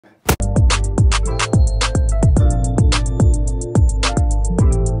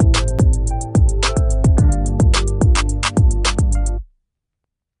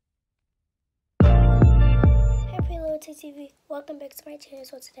Welcome back to my channel.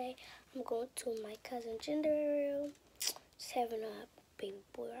 So today I'm going to my cousin gender reveal. Just having a baby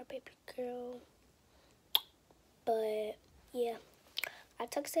boy or baby girl. But yeah, I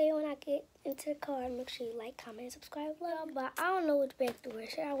text you when I get into the car. Make sure you like, comment, and subscribe. But I don't know which bag to wear.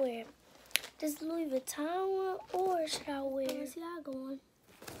 Should I wear this Louis Vuitton one or should I wear? Where's y'all going?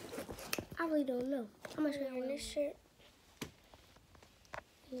 I really don't know. I'm gonna show you this shirt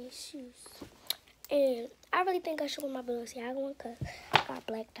and these shoes. And I really think I should wear my Balenciaga one because I got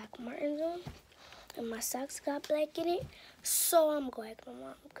black Doc Martens on. And my socks got black in it. So I'm going to ask my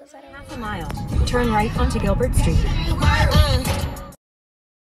mom because I don't know. Half a mile. Turn right onto Gilbert Street.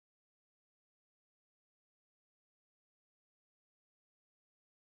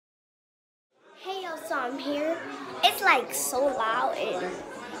 Hey, yo, so I'm here. It's like so loud and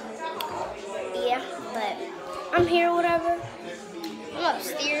yeah, but I'm here, whatever. I'm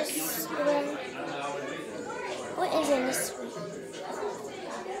upstairs, whatever. What is in this week?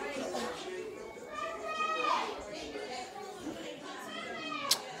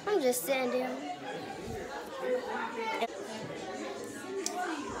 I'm just sitting there.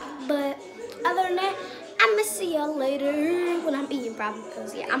 But other than that, I'm gonna see y'all later when I'm eating probably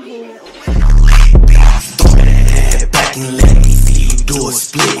because yeah, I'm hungry. Back and let me see you do a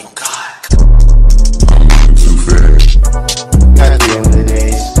split. At the end of the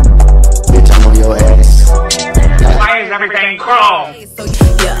day, bitch, I'm on your ass. Why is everything chrome?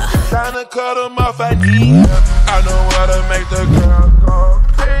 Trying to cut them off at knee. I know how to make the girl go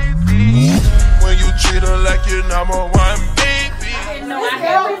crazy. When you treat her like you're number one, baby. No, I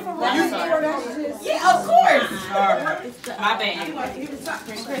haven't. Yeah, of course. My bad.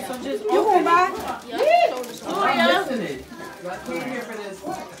 You gonna buy? Yeah. Oh, Listening. We're here for this.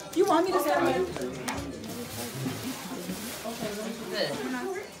 You want me to say that?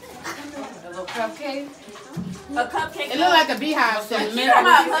 A little cupcake. A cupcake. It look like a beehive. So you talking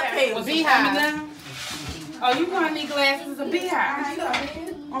about a cupcake? A beehive. Oh, you want these glasses? A beehive.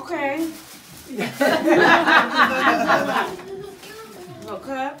 Okay. Little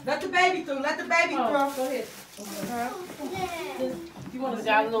cup. Let the baby through. Let the baby through. Go ahead. You want to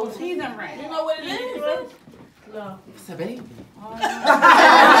got a little teasing ring? You know what it is? No. It's a baby.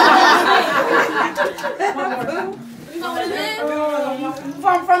 You know what it is?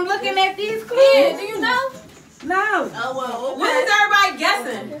 From looking at these clips. Yeah, do you know? No. Oh, well, what is everybody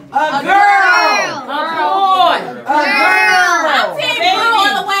guessing? A girl. A boy. A girl. I'm team blue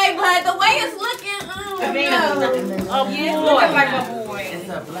all the way, but the way it's looking, A boy. Like a boy. It's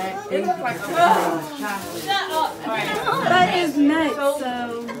a black baby. It looks like a boy. shut up. But it's nuts, so.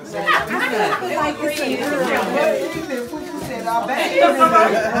 Like it's a girl.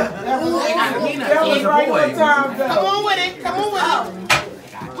 That was right on time. Come on with it. Come on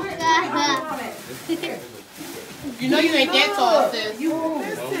with it. You know you ain't that tall, sis.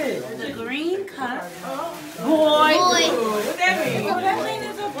 The green cup. Boy. What that mean? Oh, that mean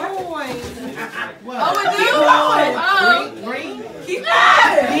it's a boy. Oh, it's you? Oh. Green? Keep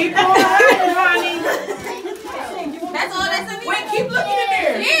going. Keep on, honey. That's all that's in there? Wait, keep looking in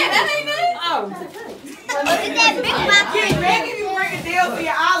there. Yeah, that ain't it? Oh. Look at that big box. Get ready if you bring it down to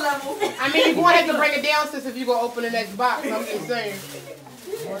your eye level. I mean, you're going to have to bring it down, sis, if you're going to open the next box. I'm just saying.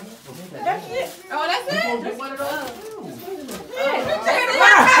 That's it. Oh, that's it? Just one of those.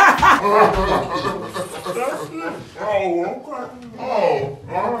 Oh, okay. Oh,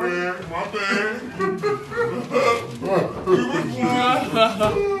 my bad.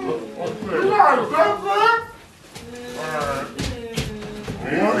 You got a backpack? Alright.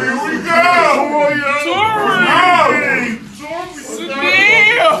 Well, here we go.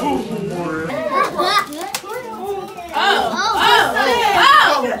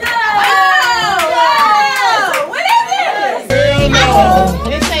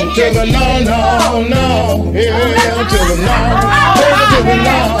 To the no, no, no. Yeah, to the no.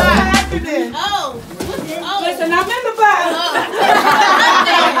 To the no. Listen, I'm in the box.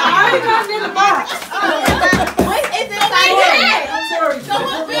 I ain't not in the box. It's inside that. I'm sorry. So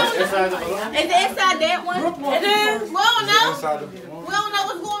what building? Is it inside that one? It is. We don't know. We don't know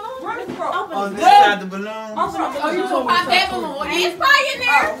what's going on. Oh, this side the balloon. Oh, you told me. Pop that balloon. It's probably in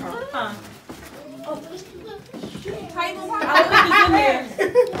there. How you gonna I think it's in there.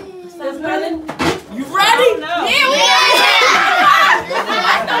 It's smelling. You ready? No. Yeah, we ready.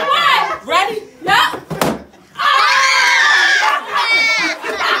 That's the one. Ready? Yup.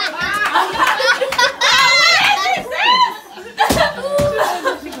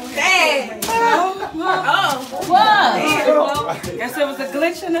 Guess it was a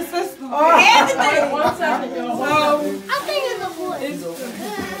glitch in the system. Oh. I think it's a boy.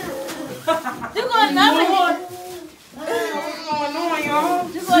 You got another one.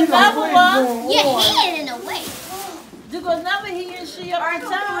 Because number one. Your hand in the way. Because number he and she up in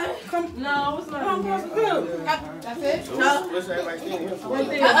town. No, it's not. That's it? Let's everybody stand here.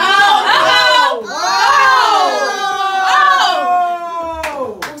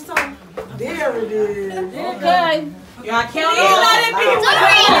 There it is. Okay. Y'all count on. Let it be.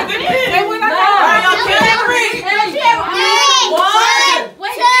 Hey, we're not counting. Y'all count three. One.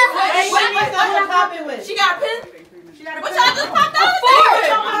 Wait. She got a pen? What y'all just popped out?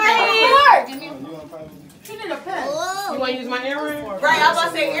 He need a pen. You want to use my earring? Right, I was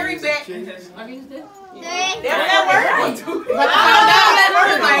about to say earring back. That worked. But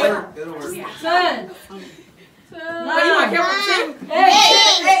That'll work. Son. Wait, you want to count for 10?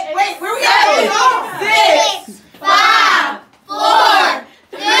 Hey. Wait, where we at? 6, 5, 4,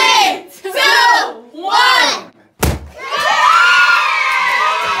 3, 2, 1.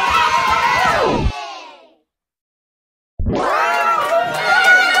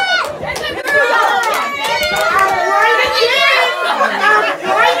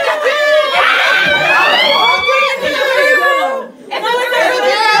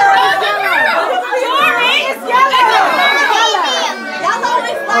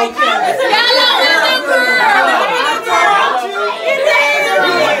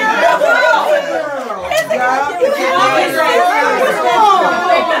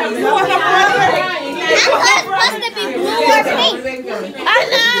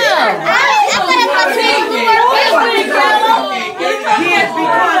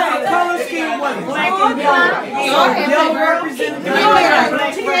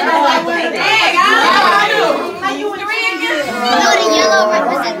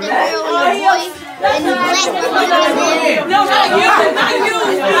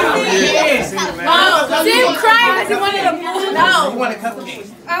 Jim cried because he wanted a move. No. You want a couple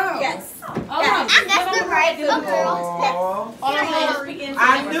games? Yes. That's the right girl.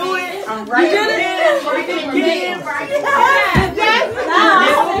 I knew it. I'm right there. Right again.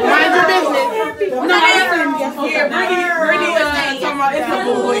 mind your business. No, here, Brittany was talking about it's a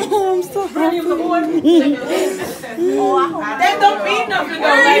boy. I'm so happy. That don't mean nothing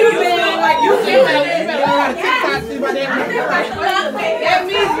though. Like you feel like you feel like that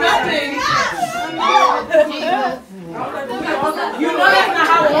means nothing. You know that's not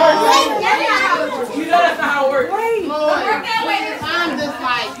how it works. You know that's not how it works. I'm just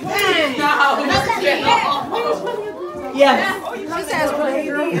like, That's not how it works. Yes. she says,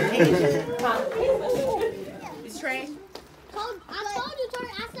 It's trash. I told you, Tori.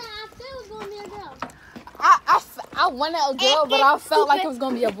 I said I said it was going to be a girl. I wanted a girl, but I felt like it was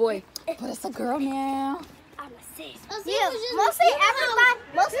going to be a boy. But it's a girl now. I'm a sis. Yeah, mostly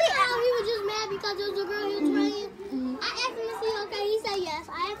he was just mad because it was a girl he was praying. I asked him to see okay, he said yes.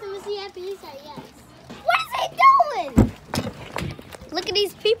 I asked him to see happy, he said yes. What is he doing? Look at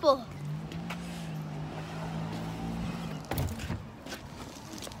these people.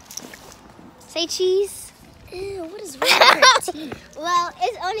 Say cheese. Ew, what is wrong with your teeth? Well,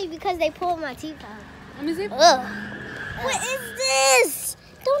 it's only because they pulled my teeth out. Let me see. Ugh. What is this?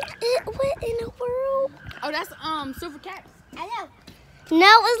 What in the world? Oh, that's silver caps. I know.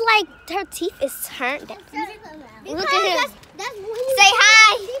 No, it's like her teeth is turned down. Look at him. That's when you say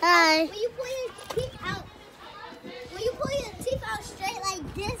hi. Hi. When you pull your teeth out, straight like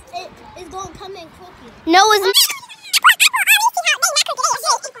this, it's gonna come in crooked. No, it's not.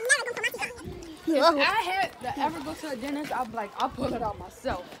 If I had to ever go to a dentist, I'll pull it out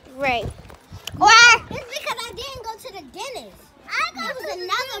myself. Right. Or it's because I didn't go to the dentist. It was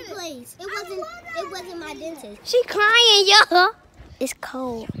another place. It wasn't my dentist. She crying, y'all. It's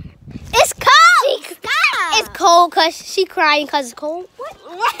cold. It's cold. It's cold because she crying because it's cold. What?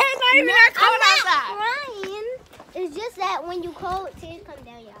 Why is not even that cold I'm outside? not crying. It's just that when you cold, tears come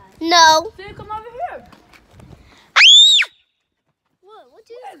down your eyes. No. Then come over here. What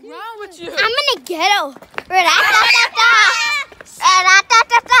is wrong with you? I'm in the ghetto. I'm in the ghetto.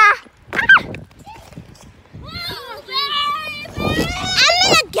 Oh, baby. In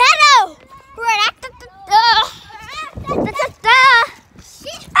the ghetto.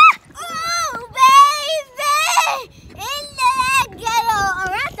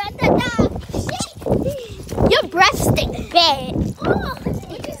 Your breath stink bad.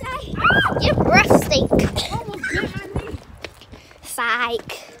 Your breath stink.